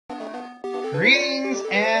Greetings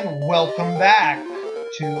and welcome back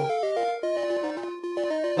to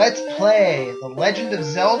Let's Play The Legend of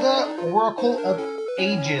Zelda Oracle of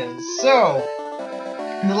Ages. So,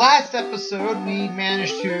 in the last episode we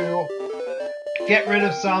managed to get rid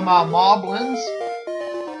of some moblins.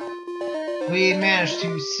 We managed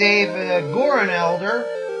to save a Goron Elder.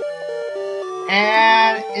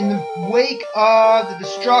 And in the wake of the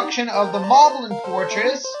destruction of the Moblin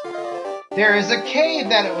Fortress, there is a cave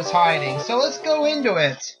that it was hiding. So let's go into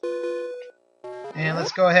it. And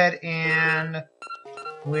let's go ahead and...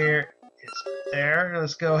 where is it? There.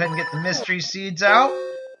 Let's go ahead and get the mystery seeds out.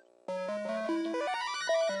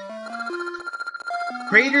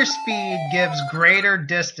 Greater speed gives greater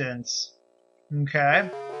distance. Okay.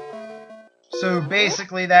 So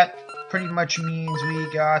basically that pretty much means we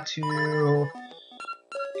got to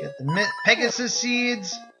get the Pegasus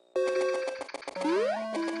seeds.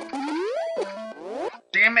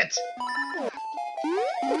 Damn it!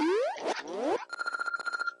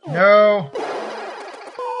 No!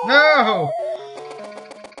 No!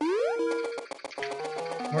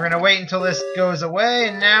 We're gonna wait until this goes away,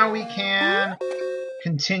 and now we can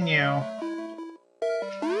continue.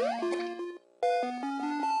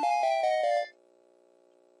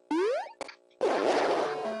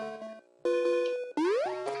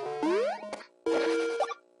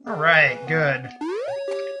 Alright, good.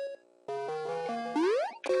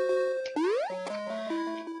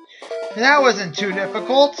 That wasn't too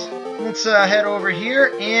difficult. Let's head over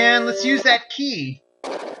here and let's use that key.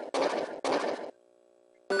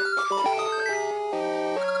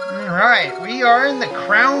 Alright, we are in the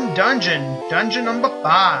Crown Dungeon. Dungeon number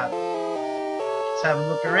 5. Let's have a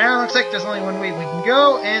look around. Looks like there's only one way we can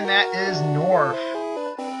go, and that is north.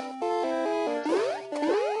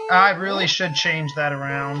 I really should change that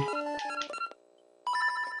around.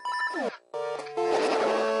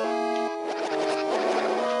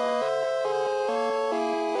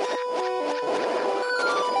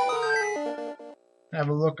 Have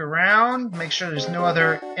a look around, make sure there's no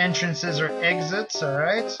other entrances or exits,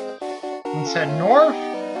 alright? Let's head north.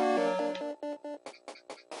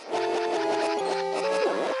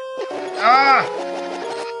 Ah!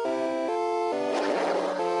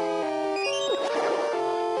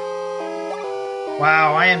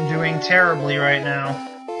 Wow, I am doing terribly right now.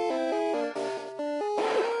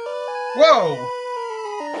 Whoa!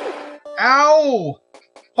 Ow!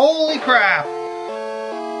 Holy crap!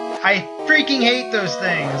 I freaking hate those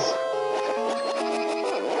things.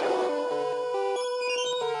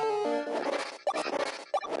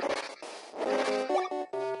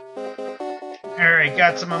 Alright,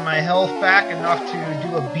 got some of my health back, enough to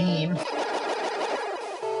do a beam.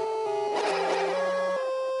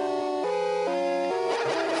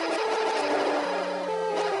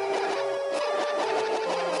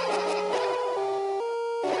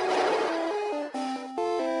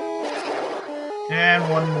 And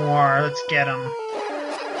one more. Let's get him.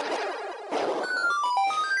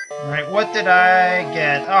 Alright, what did I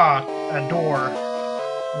get? Ah, a door.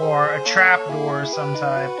 Or a trap door of some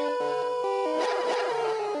type.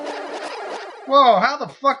 Whoa, how the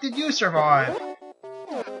fuck did you survive?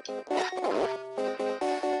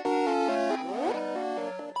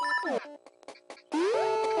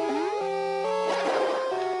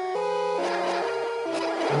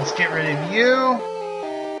 Let's get rid of you.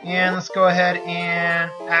 And let's go ahead and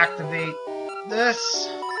activate this.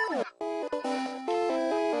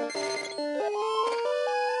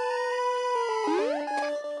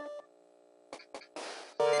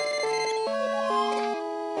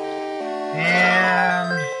 And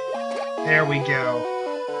there we go.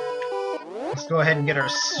 Let's go ahead and get our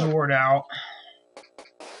sword out.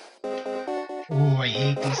 Ooh, I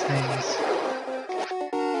hate these things.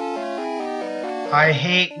 I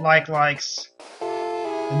hate likes.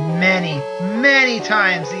 Many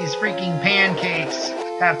times these freaking pancakes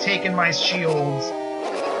have taken my shields.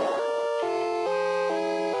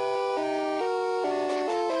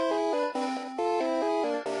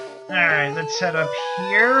 Alright, let's head up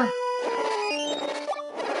here.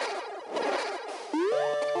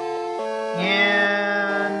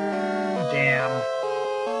 And... damn.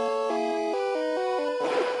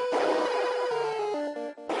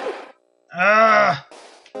 Ugh!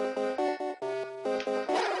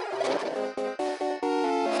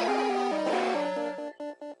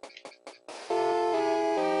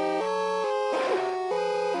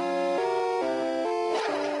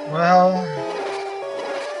 Well,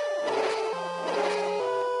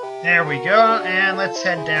 there we go, and let's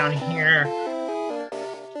head down here.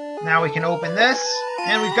 Now we can open this,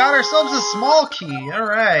 and we've got ourselves a small key.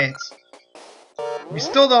 Alright. We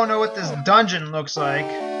still don't know what this dungeon looks like.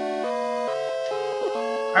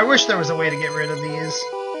 I wish there was a way to get rid of these.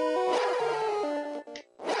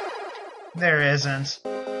 There isn't.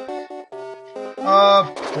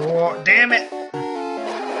 Of course. Damn it!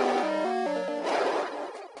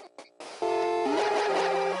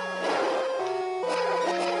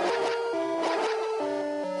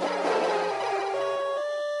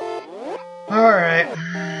 Alright.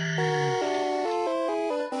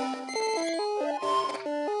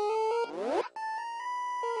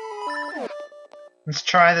 Let's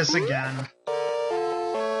try this again.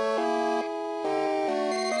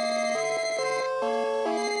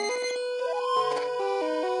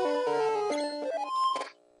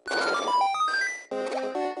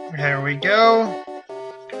 There we go.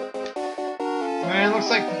 And it looks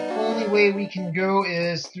like the only way we can go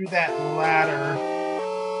is through that ladder.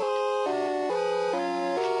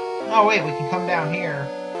 Oh wait, we can come down here.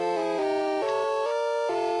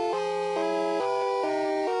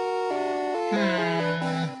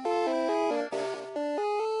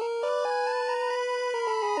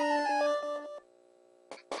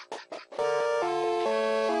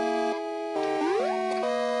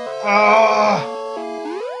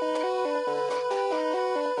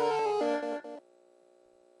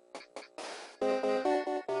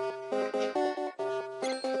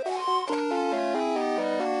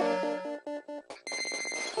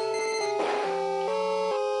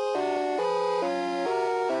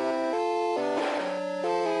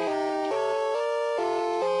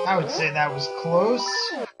 I would say that was close.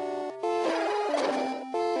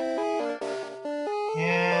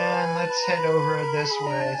 And let's head over this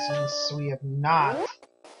way since we have not.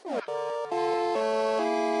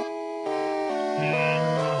 And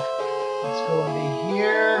let's go into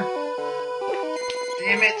here.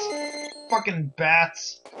 Damn it! Fucking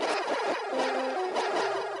bats.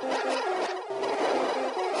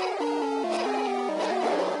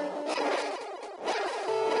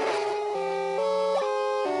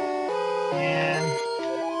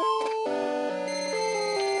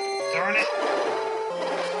 Darn it.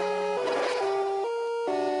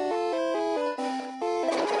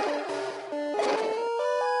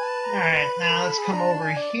 Alright, now let's come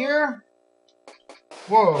over here.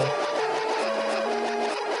 Whoa.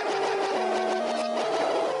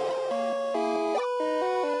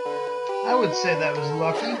 I would say that was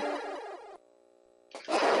lucky.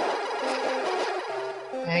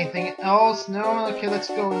 Anything else? No? Okay, let's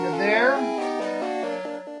go into there.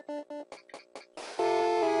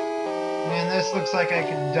 Man, this looks like I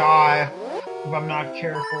could die if I'm not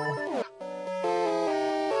careful.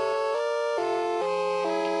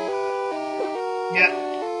 Yep.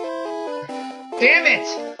 Damn it!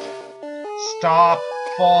 Stop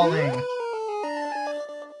falling.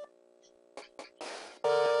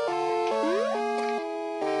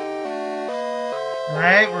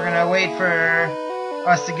 Alright, we're gonna wait for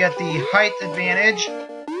us to get the height advantage.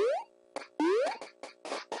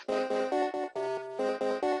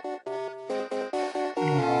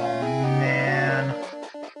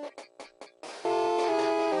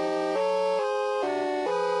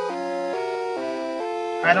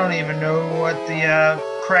 I don't even know what the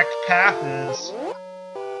correct path is.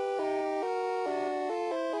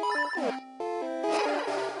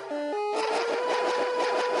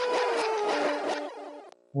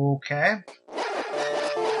 Okay.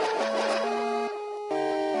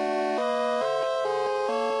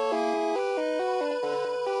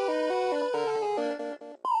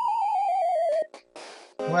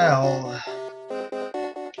 Well,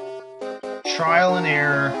 trial and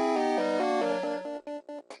error.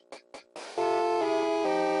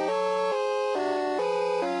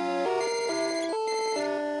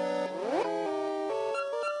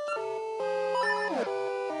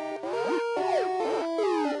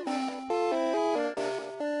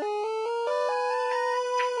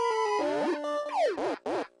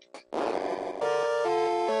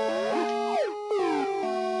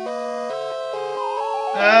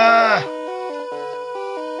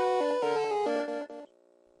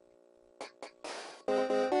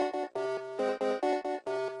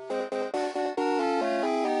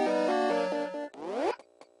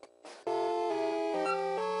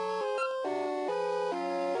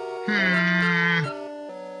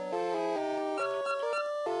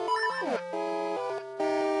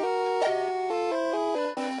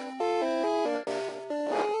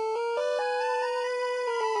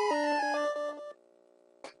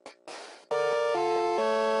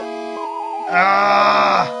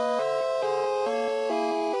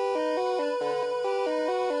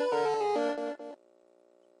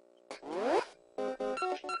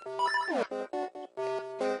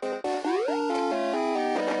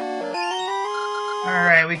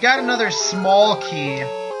 we got another small key,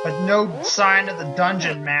 but no sign of the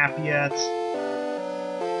dungeon map yet.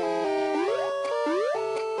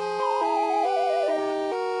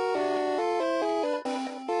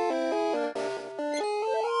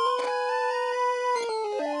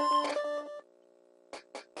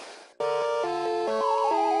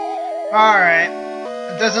 Alright.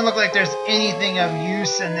 It doesn't look like there's anything of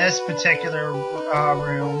use in this particular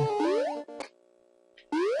room.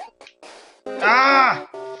 Ah!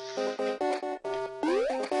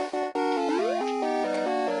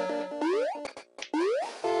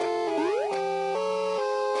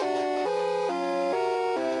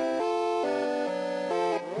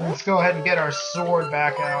 Let's go ahead and get our sword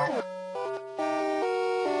back out.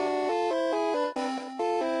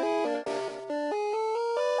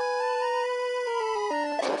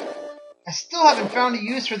 I still haven't found a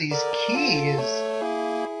use for these keys.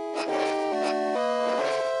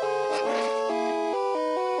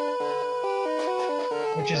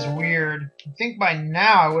 Which is weird. I think by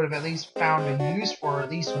now I would have at least found a use for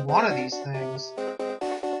at least one of these things.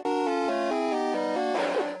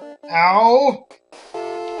 Ow!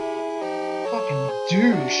 Fucking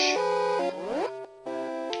douche.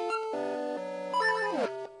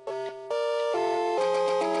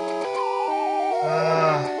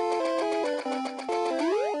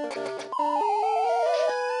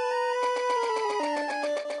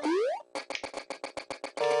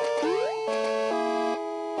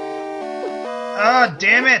 Ah,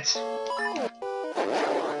 damn it!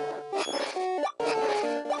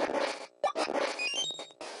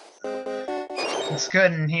 It's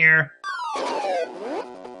good in here.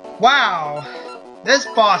 Wow! This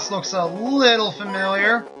boss looks a little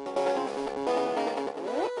familiar.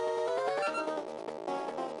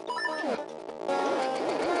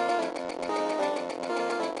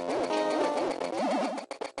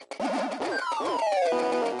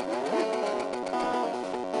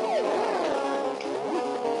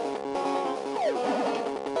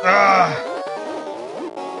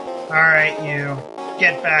 Alright, you.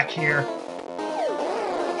 Get back here.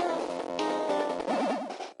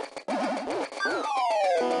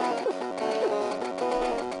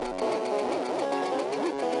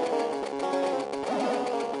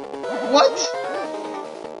 What?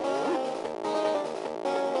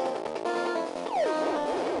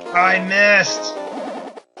 I missed.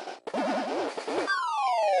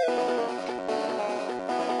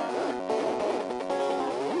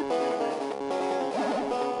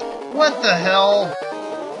 What the hell?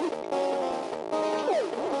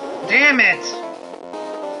 Damn it!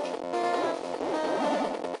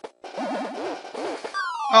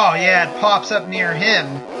 Oh yeah, it pops up near him.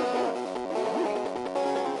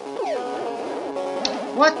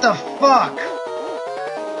 What the fuck?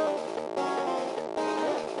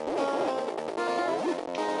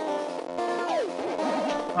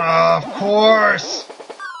 Oh, of course.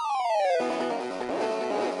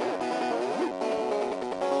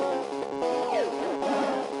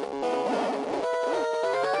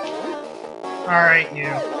 Alright, you.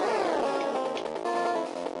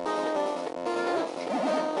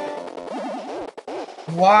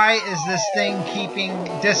 Why is this thing keeping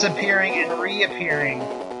disappearing and reappearing?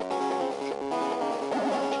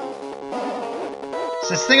 Is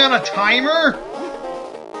this thing on a timer?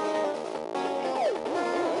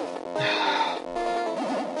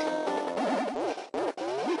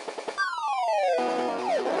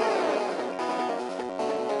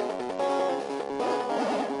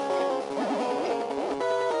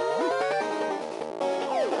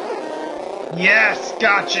 Yes,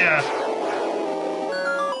 gotcha!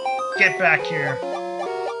 Get back here.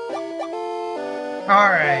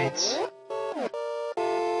 Alright.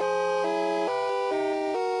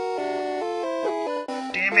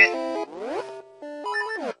 Damn it.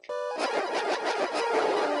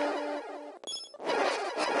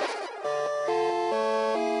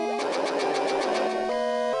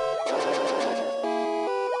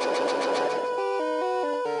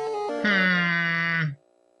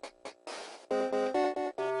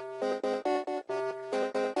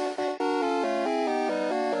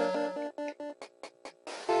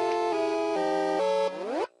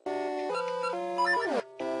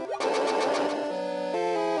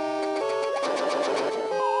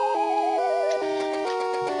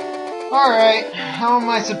 Alright, how am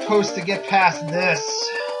I supposed to get past this?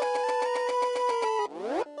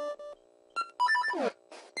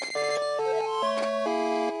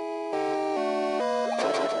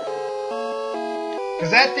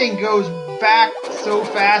 Because that thing goes back so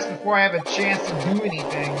fast before I have a chance to do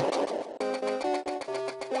anything.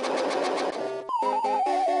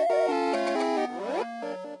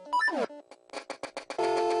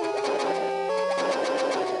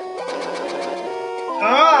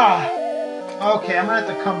 Okay, I'm gonna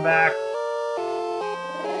have to come back.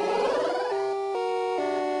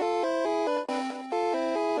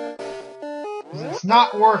 It's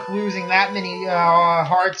not worth losing that many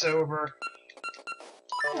hearts over.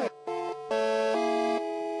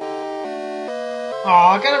 Oh,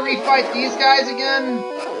 I gotta refight these guys again?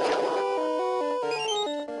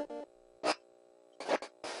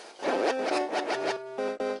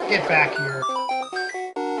 Get back here.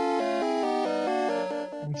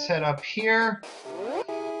 Let's head up here.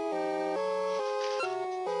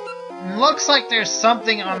 It looks like there's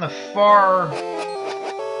something on the far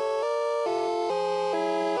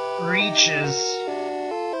reaches.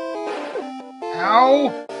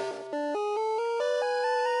 Ow!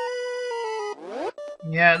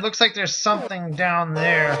 Yeah, it looks like there's something down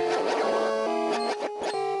there.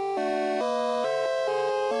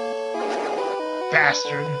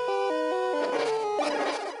 Bastard.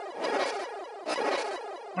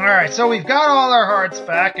 Alright, so we've got all our hearts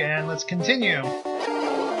back, and let's continue.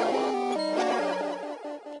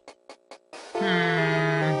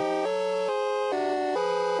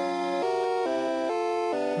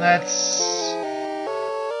 Let's...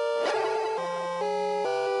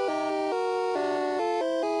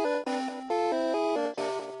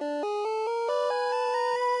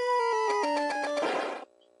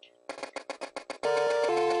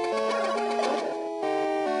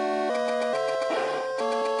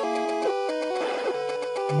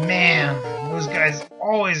 Man, those guys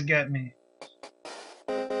always get me.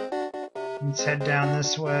 Let's head down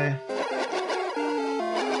this way.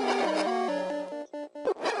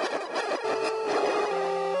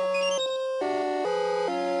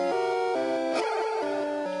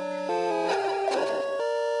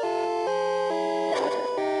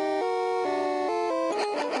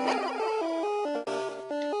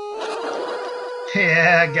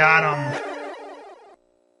 Yeah, got him.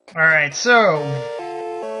 Alright, so...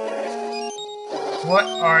 what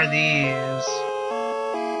are these?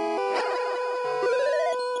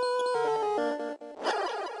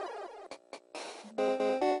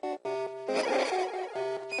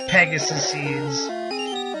 Pegasus seeds.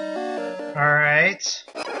 Alright.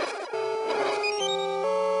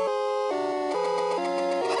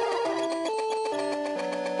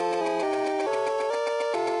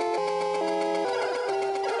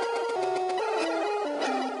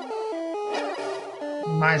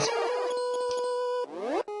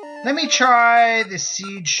 Let me try the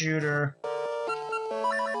seed shooter.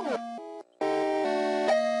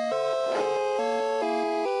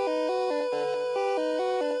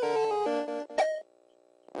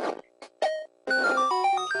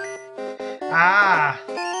 Ah.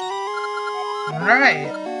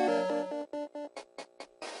 Alright.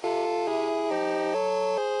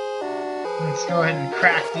 Let's go ahead and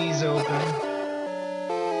crack these open.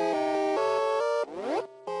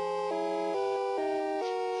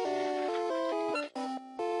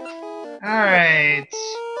 Alright.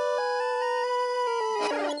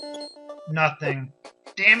 Nothing.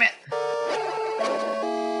 Damn it.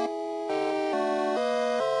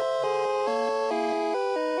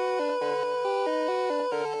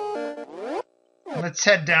 Let's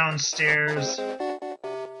head downstairs. I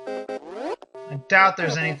doubt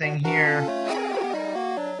there's anything here.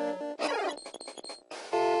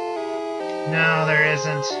 No, there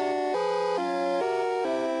isn't.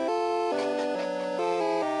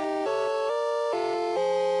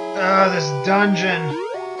 Oh, this dungeon.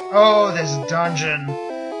 Oh, this dungeon.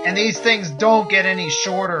 And these things don't get any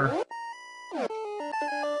shorter.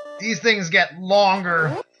 These things get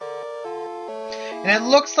longer. And it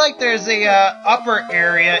looks like there's a upper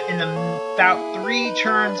area in the about 3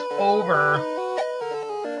 turns over.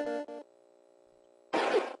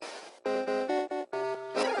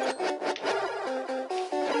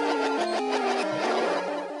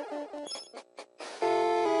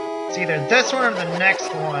 It's either this one or the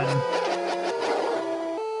next one.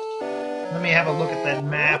 Let me have a look at that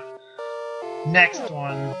map. Next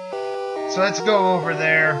one. So let's go over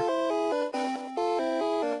there.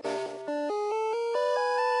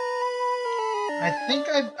 I think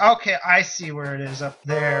okay, I see where it is up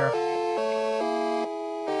there.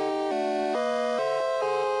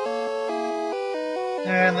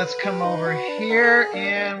 And let's come over here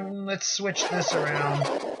and let's switch this around.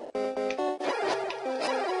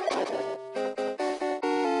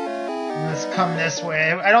 And let's come this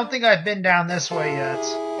way. I don't think I've been down this way yet.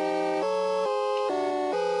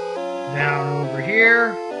 Down over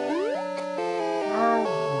here.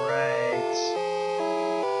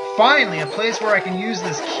 Finally, a place where I can use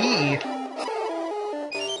this key.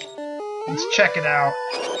 Let's check it out.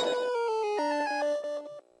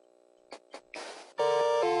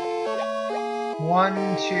 1,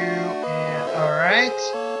 2, and alright.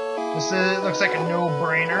 This looks like a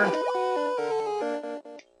no-brainer.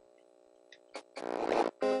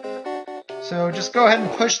 So just go ahead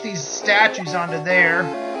and push these statues onto there.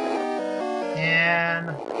 And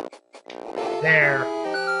there.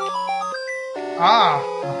 Ah,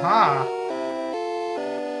 aha.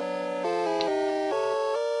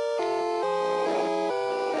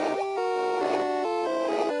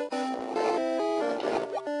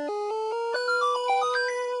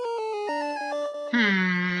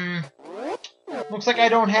 Looks like I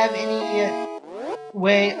don't have any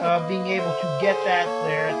way of being able to get that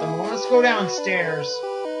there at the moment. Let's go downstairs.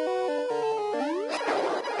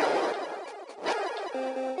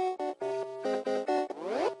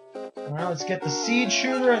 Alright, let's get the seed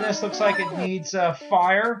shooter, and this looks like it needs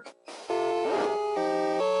fire.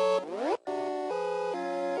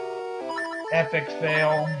 Epic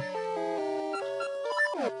fail.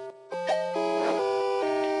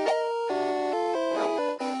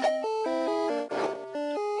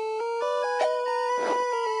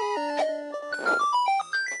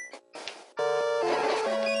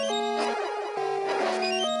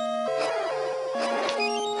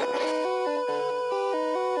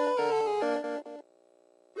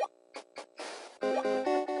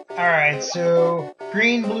 Alright, so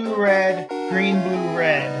green, blue, red, green, blue,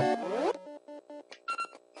 red.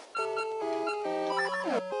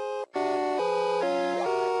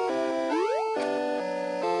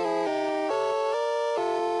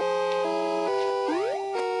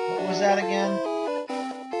 What was that again?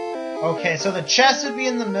 Okay, so the chest would be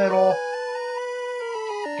in the middle.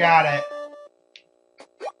 Got it.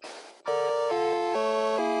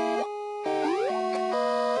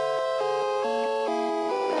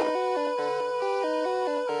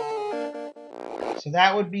 So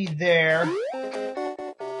that would be there.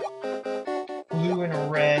 Blue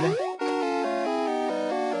and red.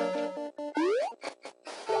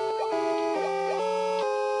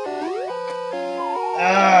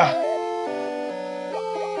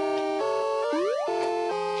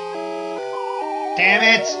 Damn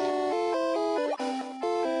it!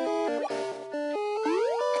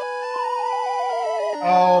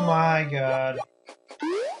 Oh my god.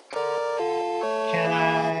 Can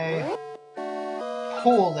I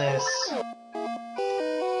pull this?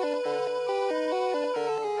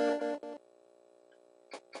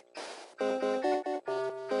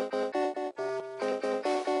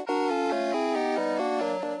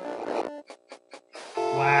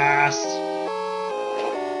 Blast.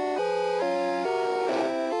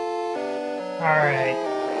 Alright.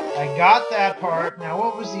 I got that part. Now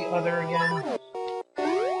what was the other again?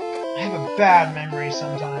 I have a bad memory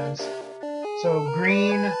sometimes. So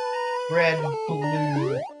green, red,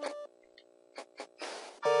 blue.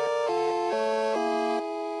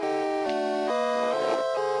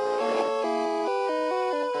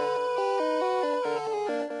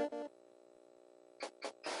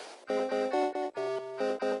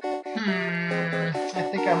 I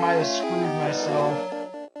think I might have screwed myself.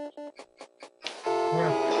 We're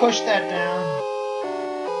going to push that down.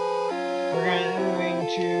 We're going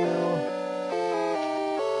to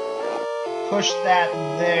push that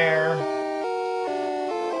there.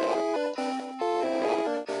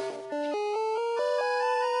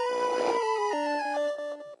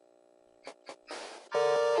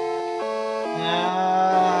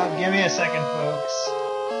 Give me a second, folks.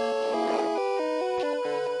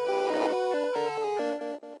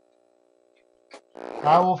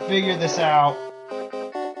 I will figure this out.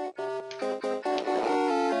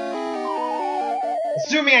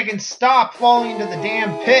 Assuming I can stop falling into the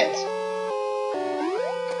damn pit.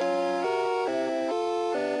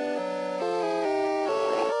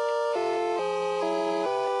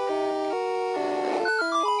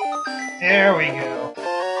 There we go.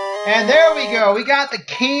 And there we go. We got the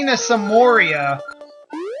Cane of Samoria.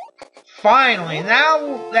 Finally.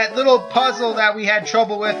 Now that little puzzle that we had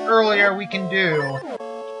trouble with earlier we can do.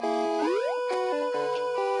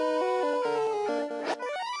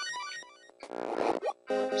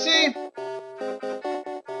 See?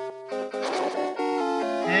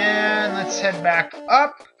 And let's head back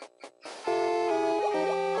up.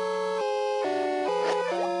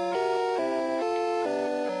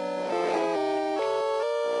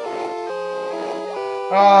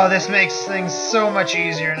 Oh, this makes things so much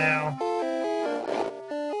easier now.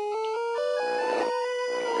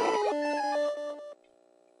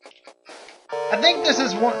 I think this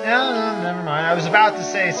is one... No, never mind. I was about to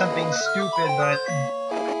say something stupid, but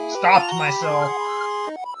stopped myself.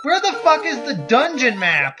 Where the fuck is the dungeon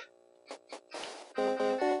map?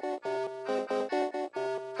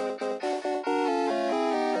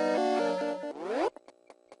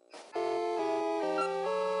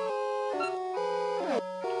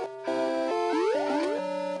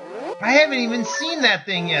 I haven't even seen that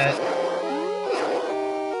thing yet.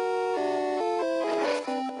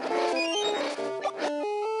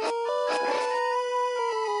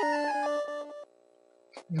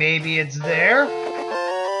 Maybe it's there?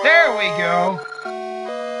 There we go!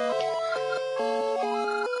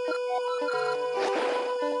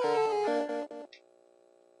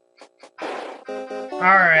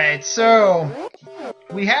 Alright, so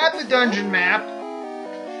we have the dungeon map.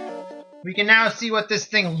 We can now see what this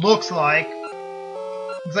thing looks like.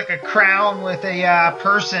 It's like a crown with a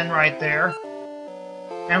person right there.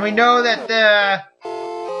 And we know that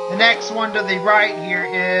the next one to the right here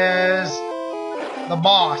is the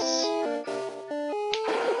boss.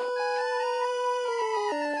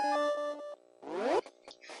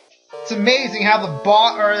 It's amazing how the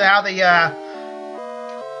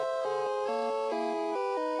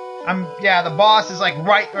the boss is like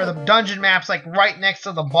right, or the dungeon map's like right next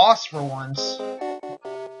to the boss for once.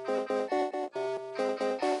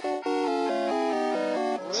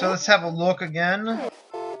 So let's have a look again.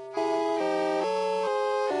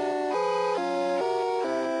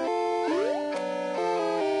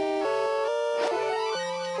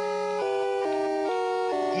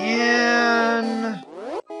 And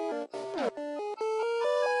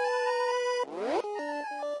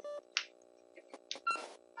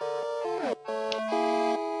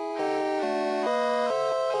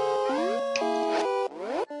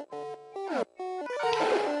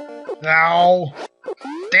ow!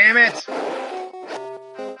 Damn it!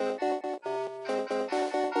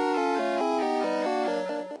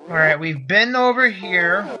 Alright, we've been over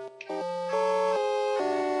here.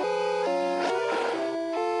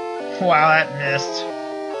 Wow, that missed.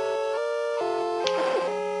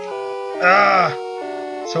 Ugh!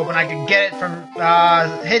 I was hoping I could get it from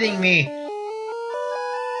hitting me.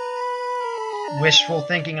 Wishful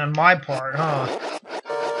thinking on my part, huh?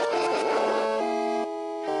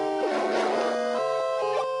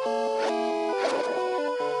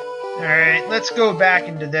 Alright, let's go back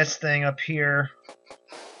into this thing up here.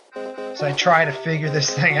 So I try to figure this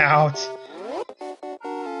thing out.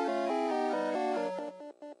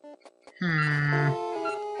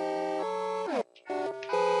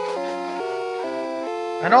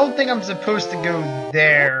 I don't think I'm supposed to go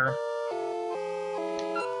there.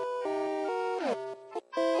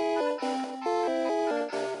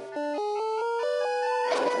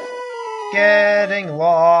 Getting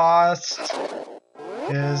lost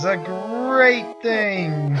is a great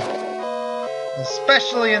thing,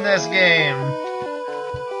 especially in this game.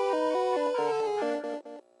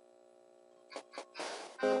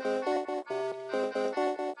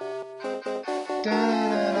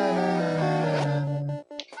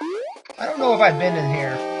 I don't know if I've been in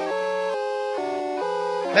here.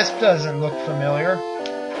 This doesn't look familiar.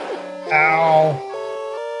 Ow.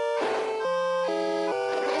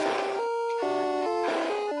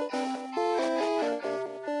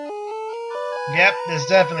 Yep, this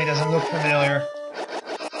definitely doesn't look familiar.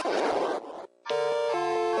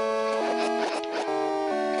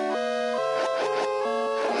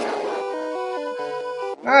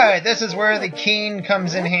 Alright, this is where the cane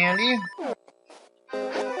comes in handy.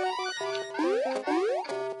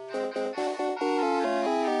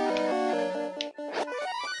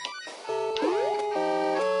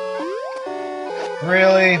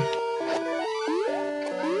 Really?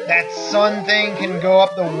 That sun thing can go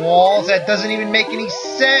up the walls? That doesn't even make any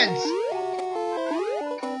sense!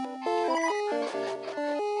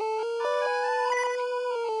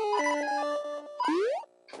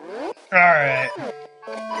 Alright.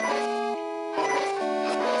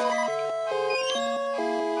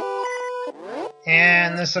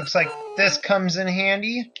 And this looks like this comes in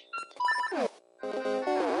handy.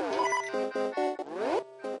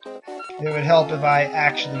 It would help if I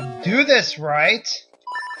actually do this right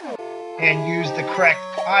and use the correct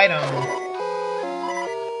item.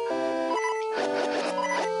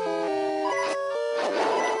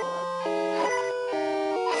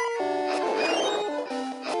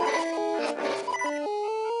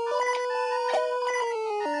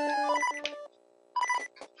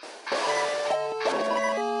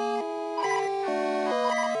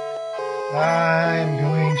 I'm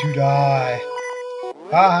going to die.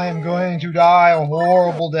 I'm going to die a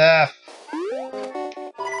horrible death.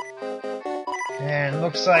 And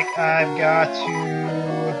looks like I've got to...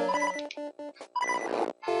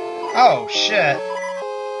 Oh, shit.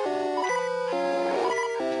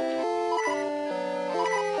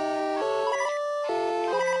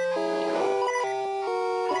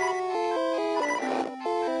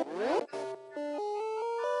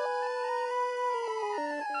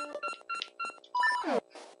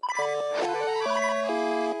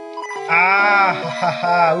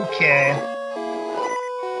 Haha, okay.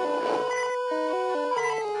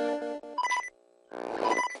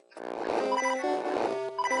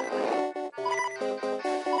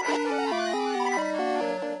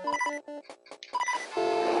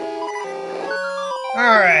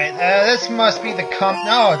 Alright, this must be the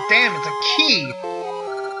oh, damn, it's a key!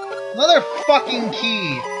 Another fucking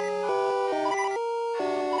key!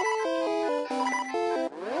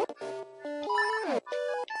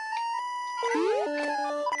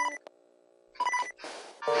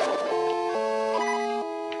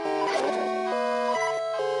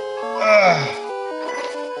 Ugh.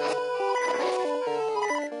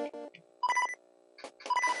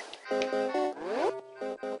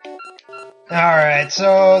 Alright,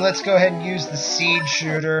 so let's go ahead and use the seed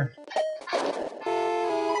shooter.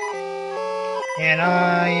 And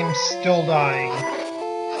I am still dying.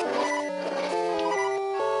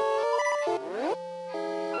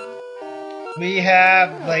 We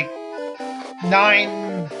have like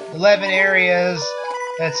 11 areas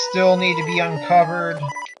that still need to be uncovered.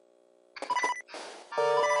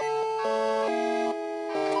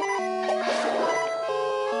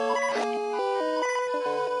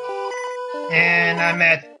 And I'm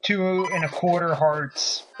at 2 1/4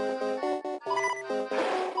 hearts.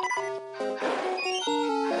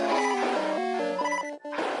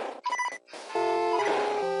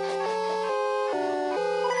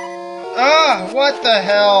 Ah, what the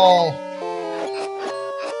hell?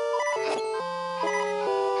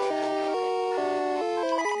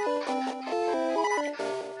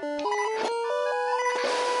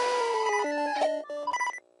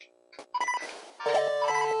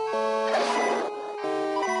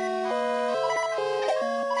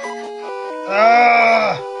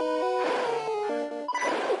 Ah!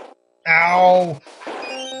 Ow!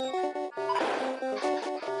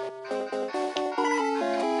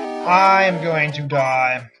 I'm going to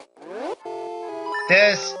die.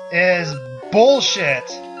 This is bullshit.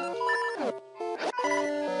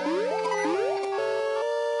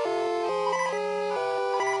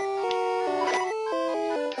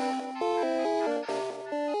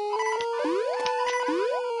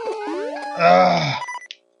 Ugh.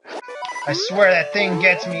 I swear that thing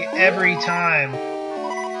gets me every time.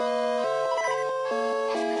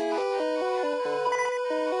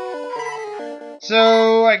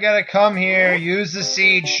 So I gotta come here, use the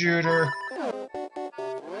seed shooter,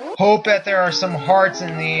 hope that there are some hearts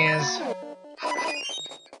in these.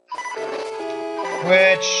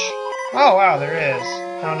 Which, oh wow, there is.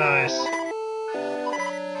 How nice.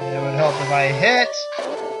 It would help if I hit.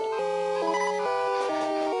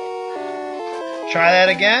 Try that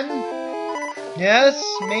again? Yes,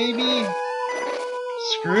 maybe.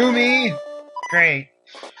 Screw me. Great.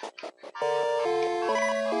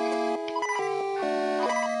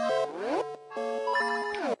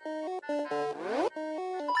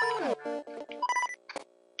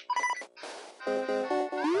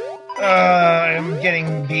 I'm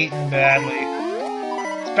getting beaten badly.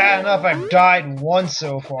 It's bad enough I've died once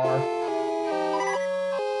so far.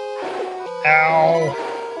 Ow.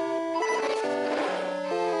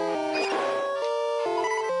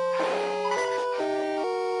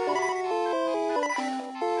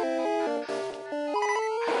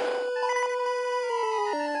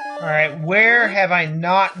 Alright, where have I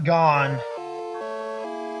not gone?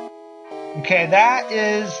 Okay, that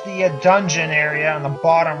is the dungeon area on the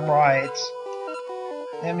bottom right.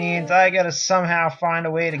 That means I gotta somehow find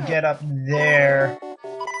a way to get up there.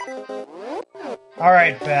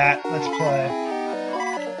 Alright, Bat, let's play.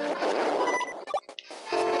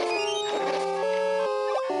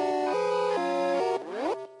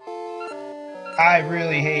 I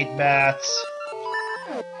really hate bats.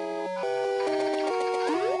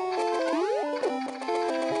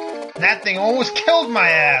 That thing almost killed my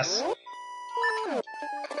ass!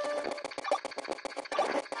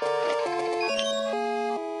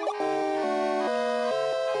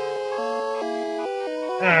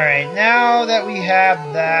 Alright, now that we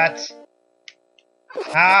have that...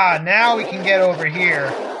 now we can get over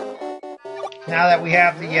here. Now that we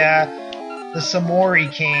have the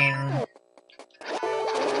Samori cane.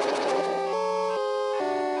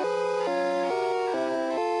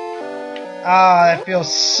 That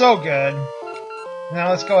feels so good. Now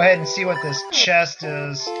let's go ahead and see what this chest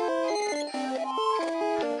is.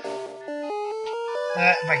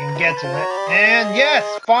 If I can get to it. And yes,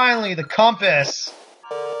 finally, the compass.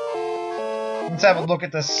 Let's have a look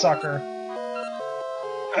at this sucker.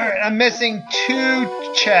 Alright, I'm missing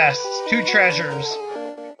 2 chests, 2 treasures.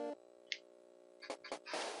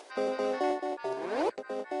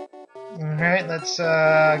 Alright, let's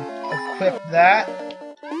equip that.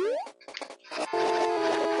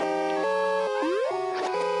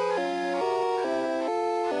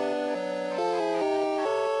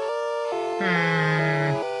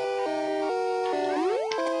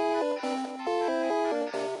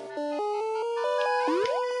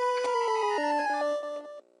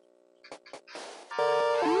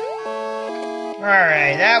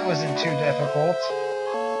 Alright, that wasn't too difficult.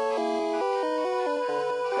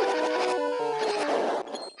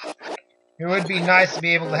 It would be nice to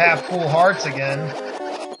be able to have full hearts again.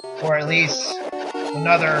 Or at least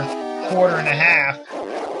another quarter and a half.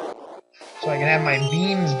 So I can have my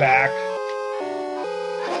beams back.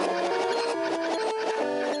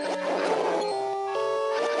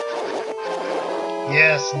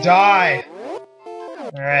 Yes, die!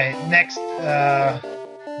 Alright, next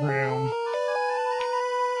room.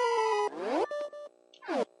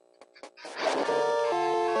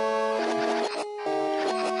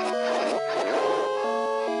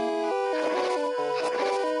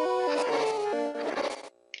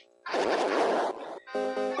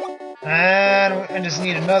 And I just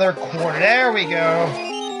need another quarter. There we go.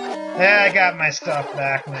 Yeah, I got my stuff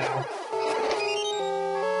back now.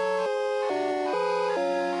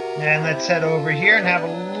 And let's head over here and have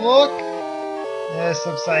a look. This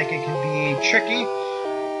looks like it could be tricky.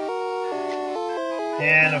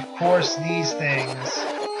 And of course, these things.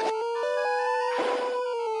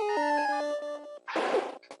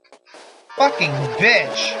 Fucking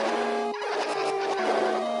bitch.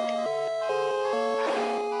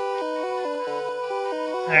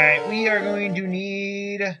 Alright, we are going to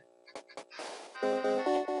need...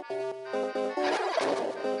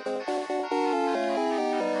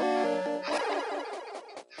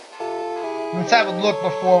 Let's have a look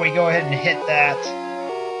before we go ahead and hit that.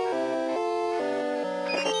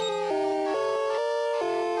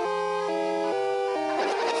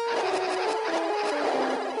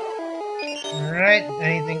 Alright,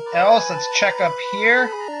 anything else? Let's check up here.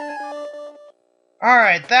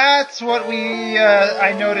 Alright, that's what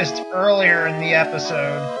I noticed earlier in the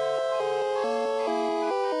episode.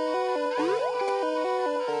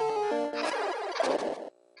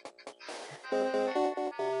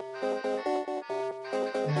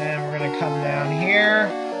 And then we're gonna come down here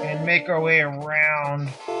and make our way around.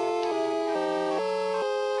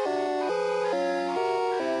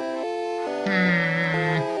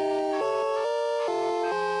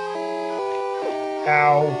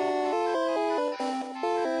 Ow.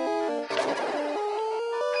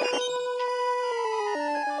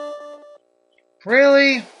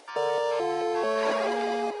 Really?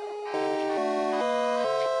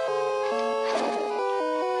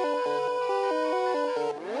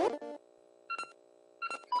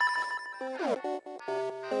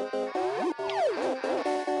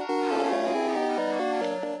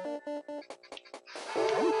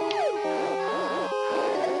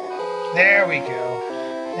 There we go.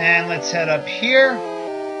 And let's head up here.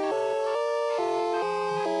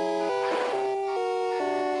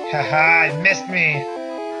 Haha, it missed me.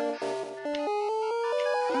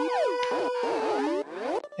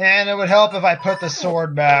 And it would help if I put the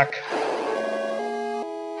sword back.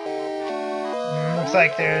 Looks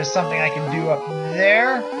like there's something I can do up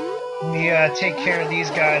there. Let me take care of these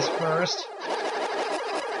guys first.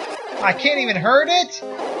 I can't even hurt it?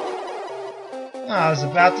 I was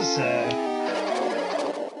about to say.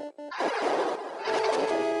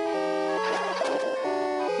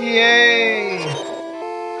 Yay!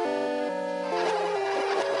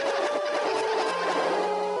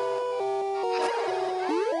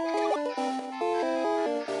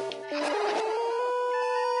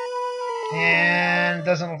 And it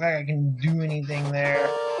doesn't look like I can do anything there.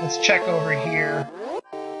 Let's check over here.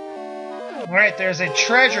 Alright, there's a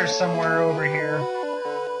treasure somewhere over here.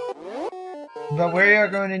 But we are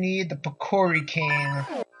going to need the Picori cane.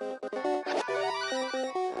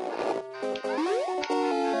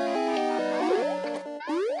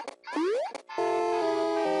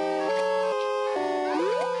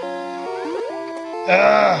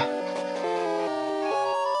 Ugh!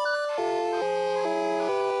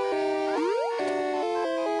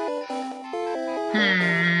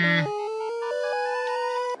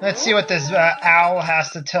 Let's see what this owl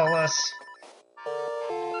has to tell us.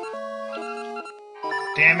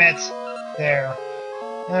 Damn it. There.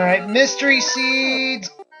 Alright, mystery seeds,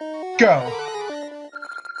 go.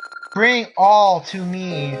 Bring all to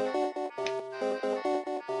me.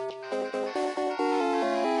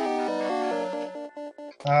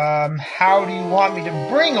 How do you want me to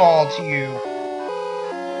bring all to you?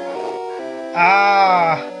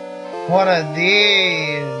 Ah, one of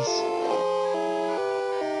these.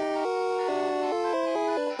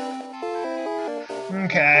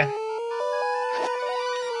 Okay.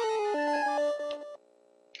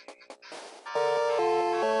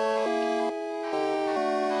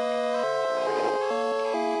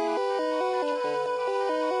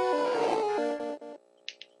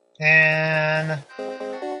 And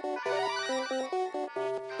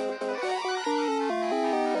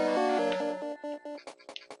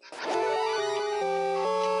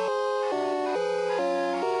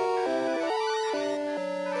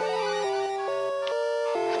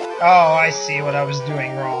Oh, I see what I was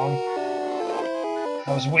doing wrong.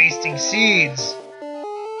 I was wasting seeds.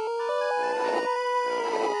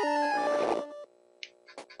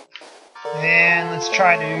 And let's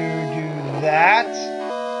try to do that.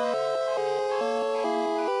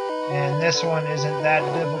 And this one isn't that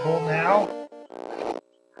difficult now.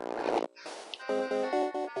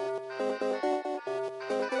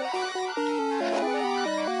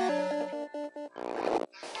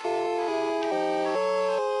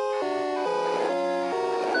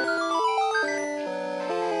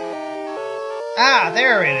 Ah,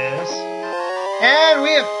 there it is. And we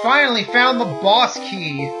have finally found the boss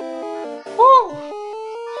key. Woo!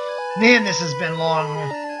 Man, this has been long.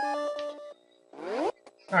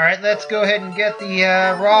 Alright, let's go ahead and get the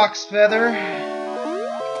Roc's feather.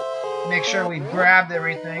 Make sure we've grabbed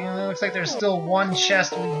everything. It looks like there's still one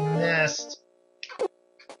chest we missed.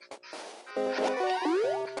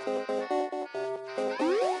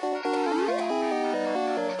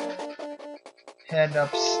 Head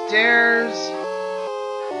upstairs.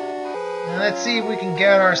 And let's see if we can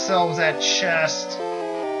get ourselves that chest.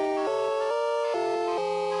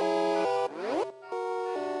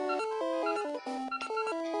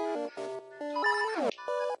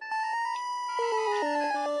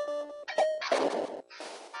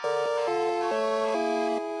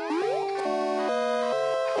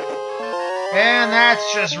 And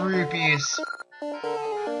that's just rupees.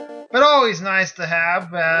 But always nice to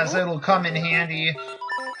have, as it'll come in handy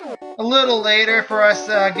a little later for us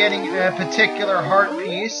getting a particular heart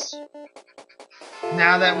piece.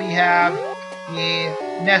 Now that we have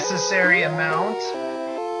the necessary amount.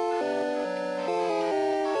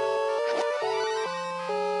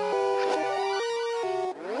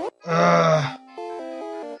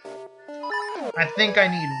 I think I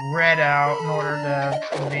need red out in order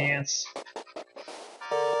to advance.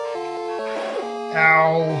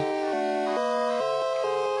 Ow.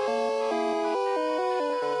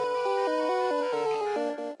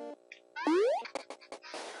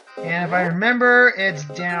 And if I remember, it's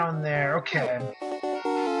down there. Okay.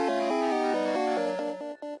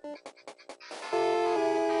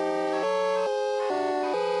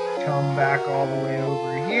 Come back all the way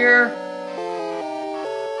over here.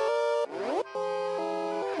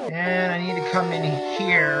 And I need to come in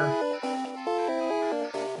here.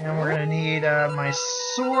 And we're going to need my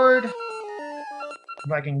sword.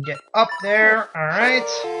 If I can get up there. Alright.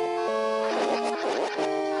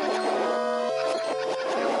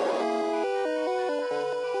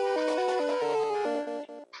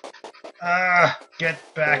 Get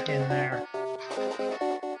back in there.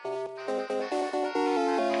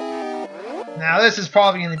 Now this is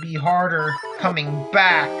probably going to be harder coming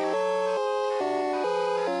back.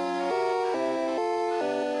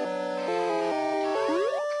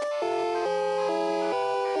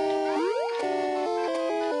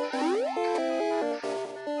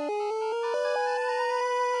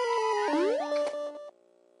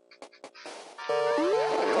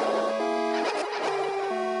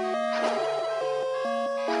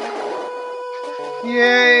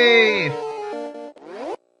 Yay!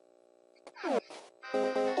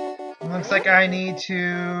 Looks like I need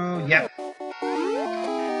to... Yep.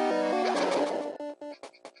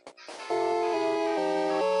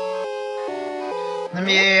 Let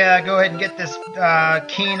me go ahead and get this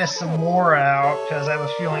cane of some more out, because I have a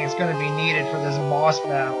feeling it's going to be needed for this boss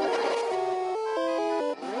battle.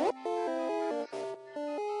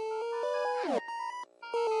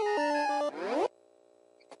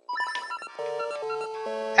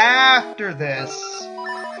 After this.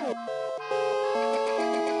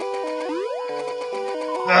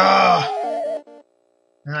 Ugh.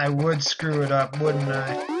 And I would screw it up, wouldn't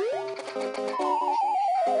I?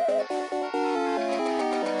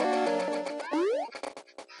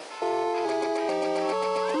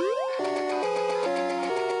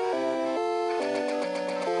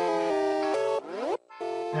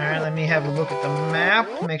 Alright, let me have a look at the map,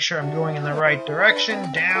 make sure I'm going in the right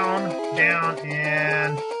direction. Down, down,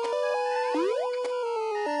 and...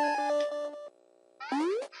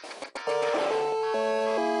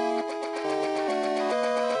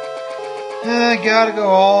 I gotta go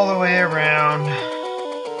all the way around.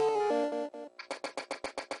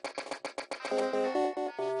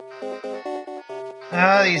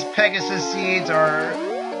 These Pegasus seeds are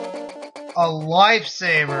a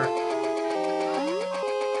lifesaver.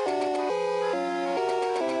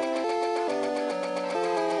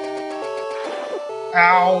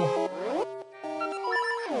 Ow.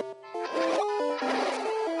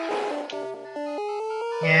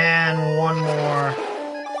 And one more.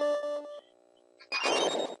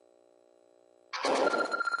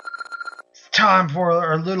 It's time for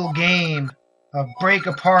our little game of break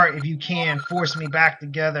apart if you can, force me back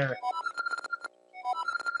together.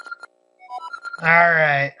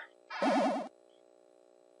 Alright.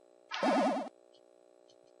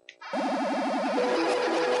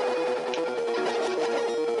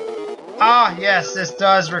 Ah, yes, this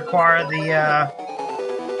does require the,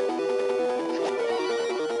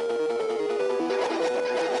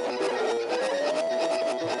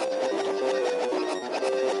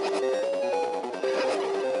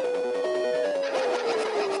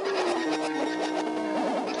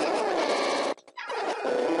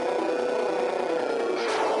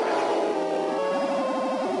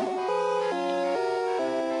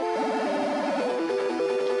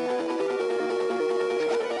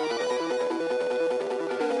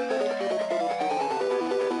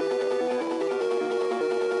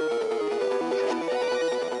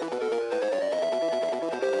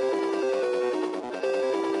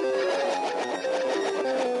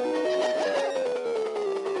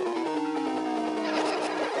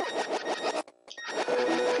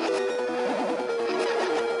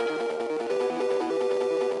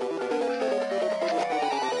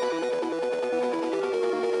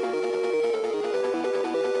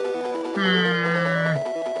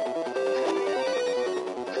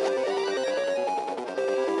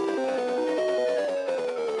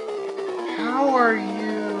 How are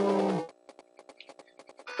you?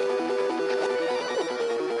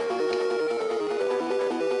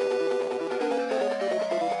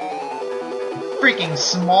 Freaking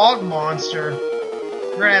smog monster.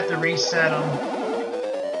 We're gonna have to reset him.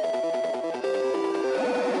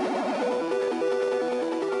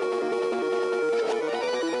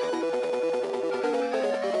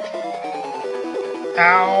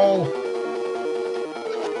 Ow!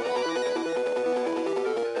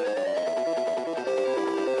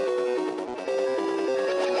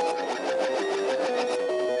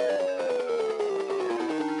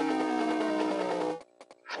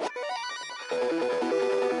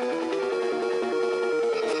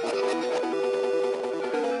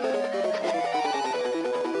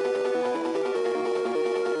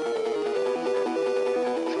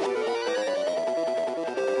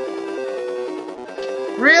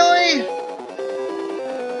 Really?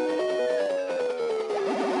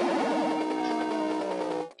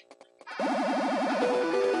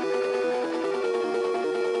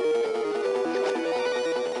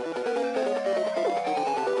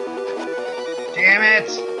 Damn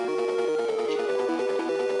it!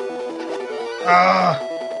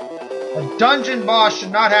 A dungeon boss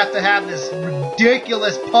should not have to have this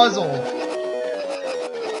ridiculous puzzle.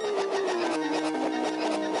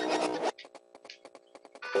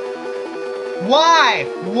 Why?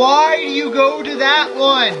 Why do you go to that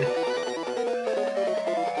one?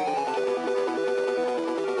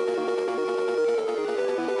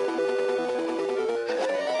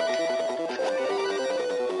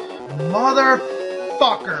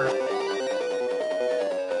 Motherfucker.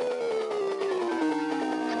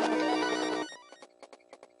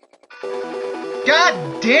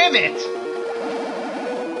 God damn it!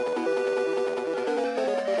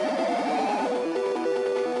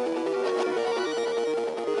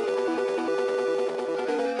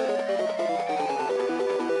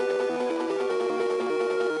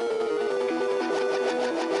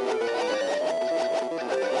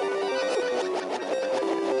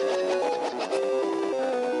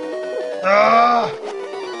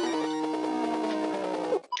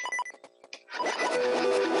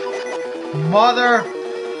 Motherfucker!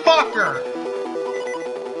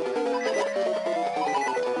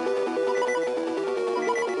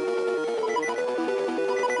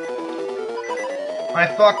 I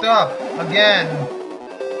fucked up again.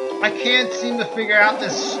 I can't seem to figure out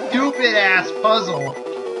this stupid ass puzzle.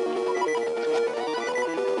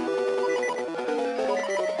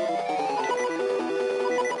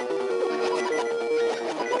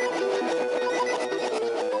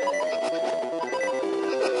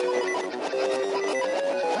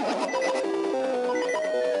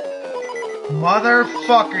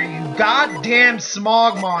 Motherfucker, you goddamn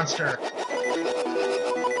smog monster.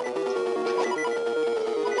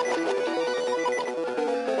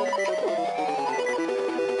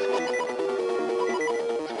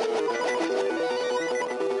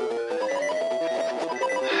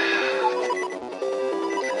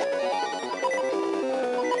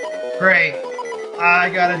 Great.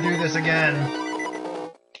 I gotta do this again.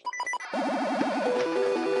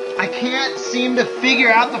 I can't seem to figure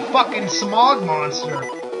out the fucking smog monster.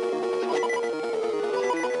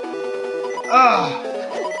 Ugh.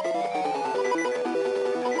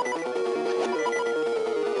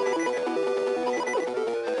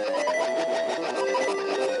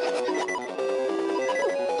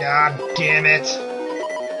 God damn it.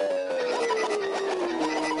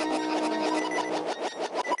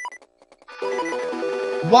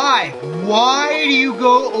 Why? Why do you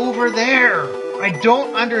go over there? I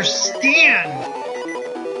don't understand.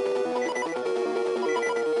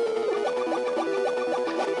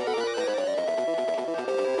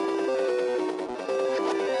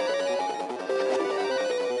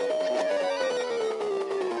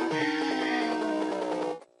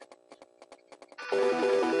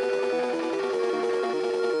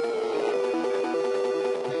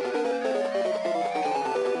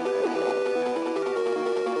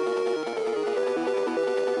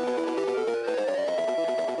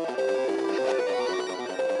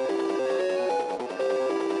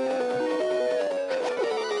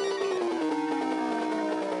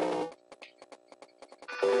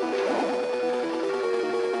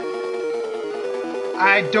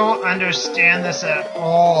 I don't understand this at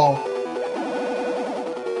all.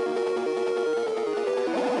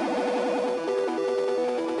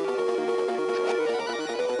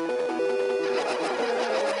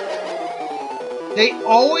 They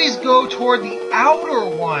always go toward the outer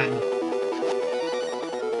one.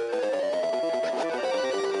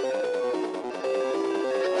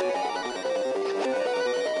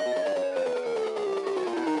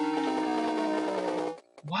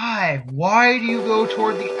 Why? Why do you go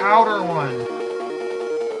toward the outer one?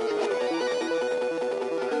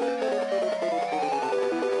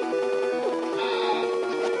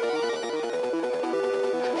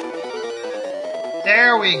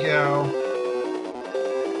 There we go.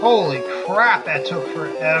 Holy crap, that took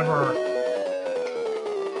forever.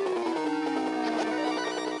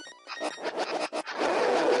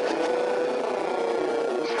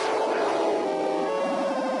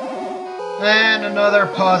 And another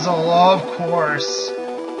puzzle, of course.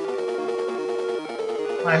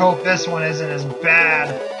 I hope this one isn't as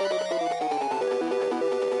bad.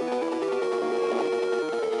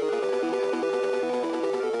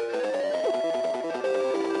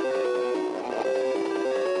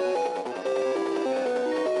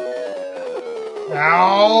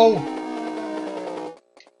 Ow!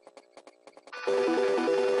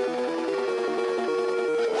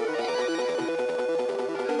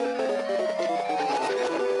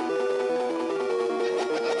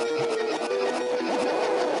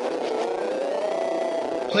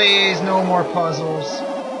 Please, no more puzzles.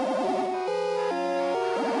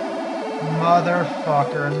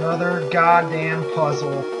 Motherfucker, another goddamn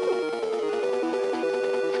puzzle.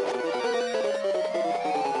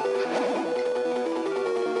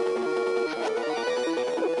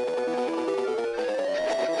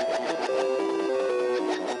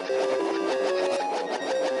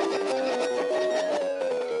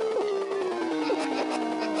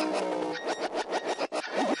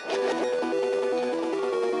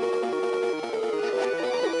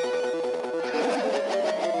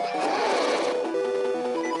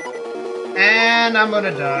 And I'm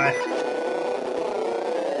gonna die.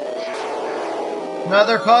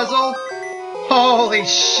 Another puzzle? Holy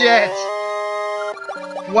shit!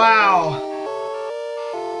 Wow.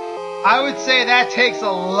 I would say that takes a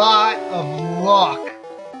lot of luck.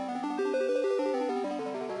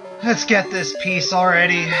 Let's get this piece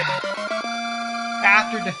already.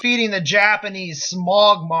 After defeating the Japanese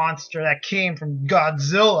smog monster that came from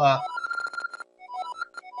Godzilla.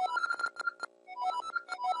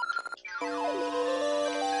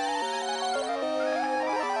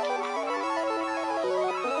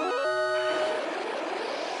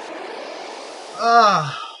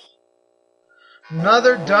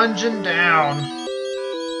 Another dungeon down.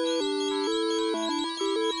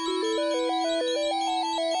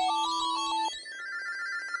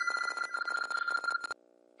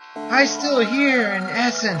 I still hear an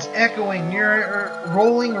essence echoing near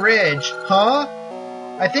Rolling Ridge. Huh?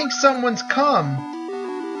 I think someone's come.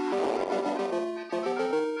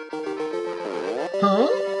 Huh?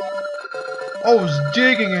 I was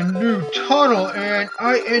digging a new tunnel and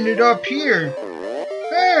I ended up here.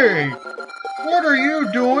 Hey! What are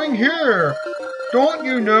you doing here? Don't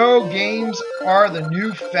you know games are the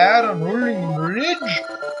new fad on Rolling Ridge?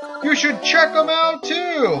 You should check them out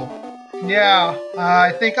too! Yeah,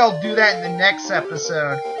 I think I'll do that in the next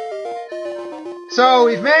episode. So,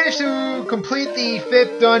 we've managed to complete the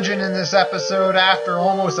 5th dungeon in this episode after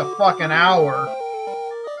almost a fucking hour.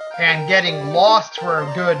 And getting lost for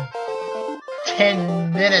a good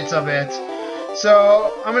 10 minutes of it.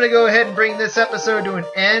 So, I'm going to go ahead and bring this episode to an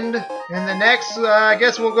end. In the next, I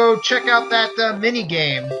guess we'll go check out that mini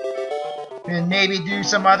game. And maybe do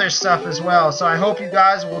some other stuff as well. So I hope you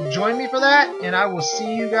guys will join me for that. And I will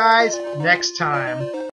see you guys next time.